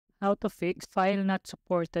how to fix file not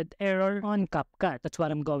supported error on CapCut. That's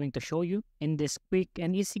what I'm going to show you in this quick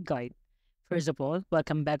and easy guide. First of all,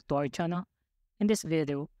 welcome back to our channel. In this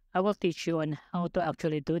video, I will teach you on how to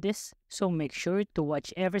actually do this. So make sure to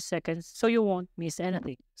watch every second so you won't miss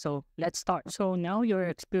anything. So let's start. So now you're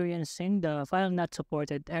experiencing the file not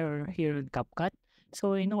supported error here in CapCut.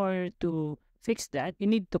 So in order to fix that, you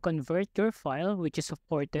need to convert your file which is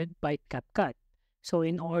supported by CapCut. So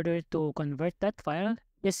in order to convert that file,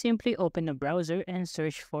 just simply open a browser and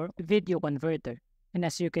search for video converter. And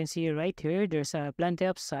as you can see right here, there's plenty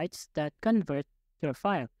of sites that convert your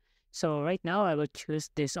file. So right now, I will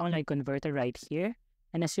choose this online converter right here.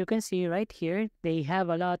 And as you can see right here, they have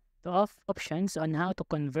a lot of options on how to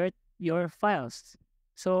convert your files.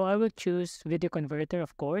 So I will choose video converter,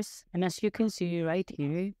 of course. And as you can see right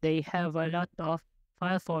here, they have a lot of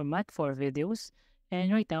file format for videos.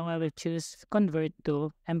 And right now, I will choose convert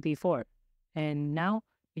to MP4. And now,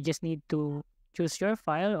 you just need to choose your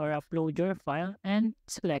file or upload your file and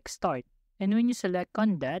select start. And when you select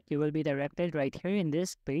on that, you will be directed right here in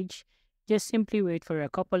this page. Just simply wait for a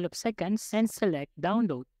couple of seconds and select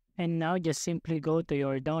download. And now just simply go to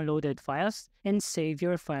your downloaded files and save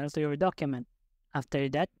your files to your document. After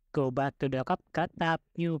that, go back to the CapCut app,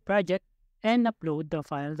 new project, and upload the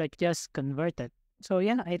file that you just converted. So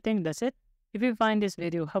yeah, I think that's it. If you find this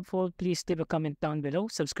video helpful, please leave a comment down below,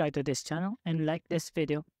 subscribe to this channel, and like this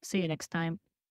video. See you next time.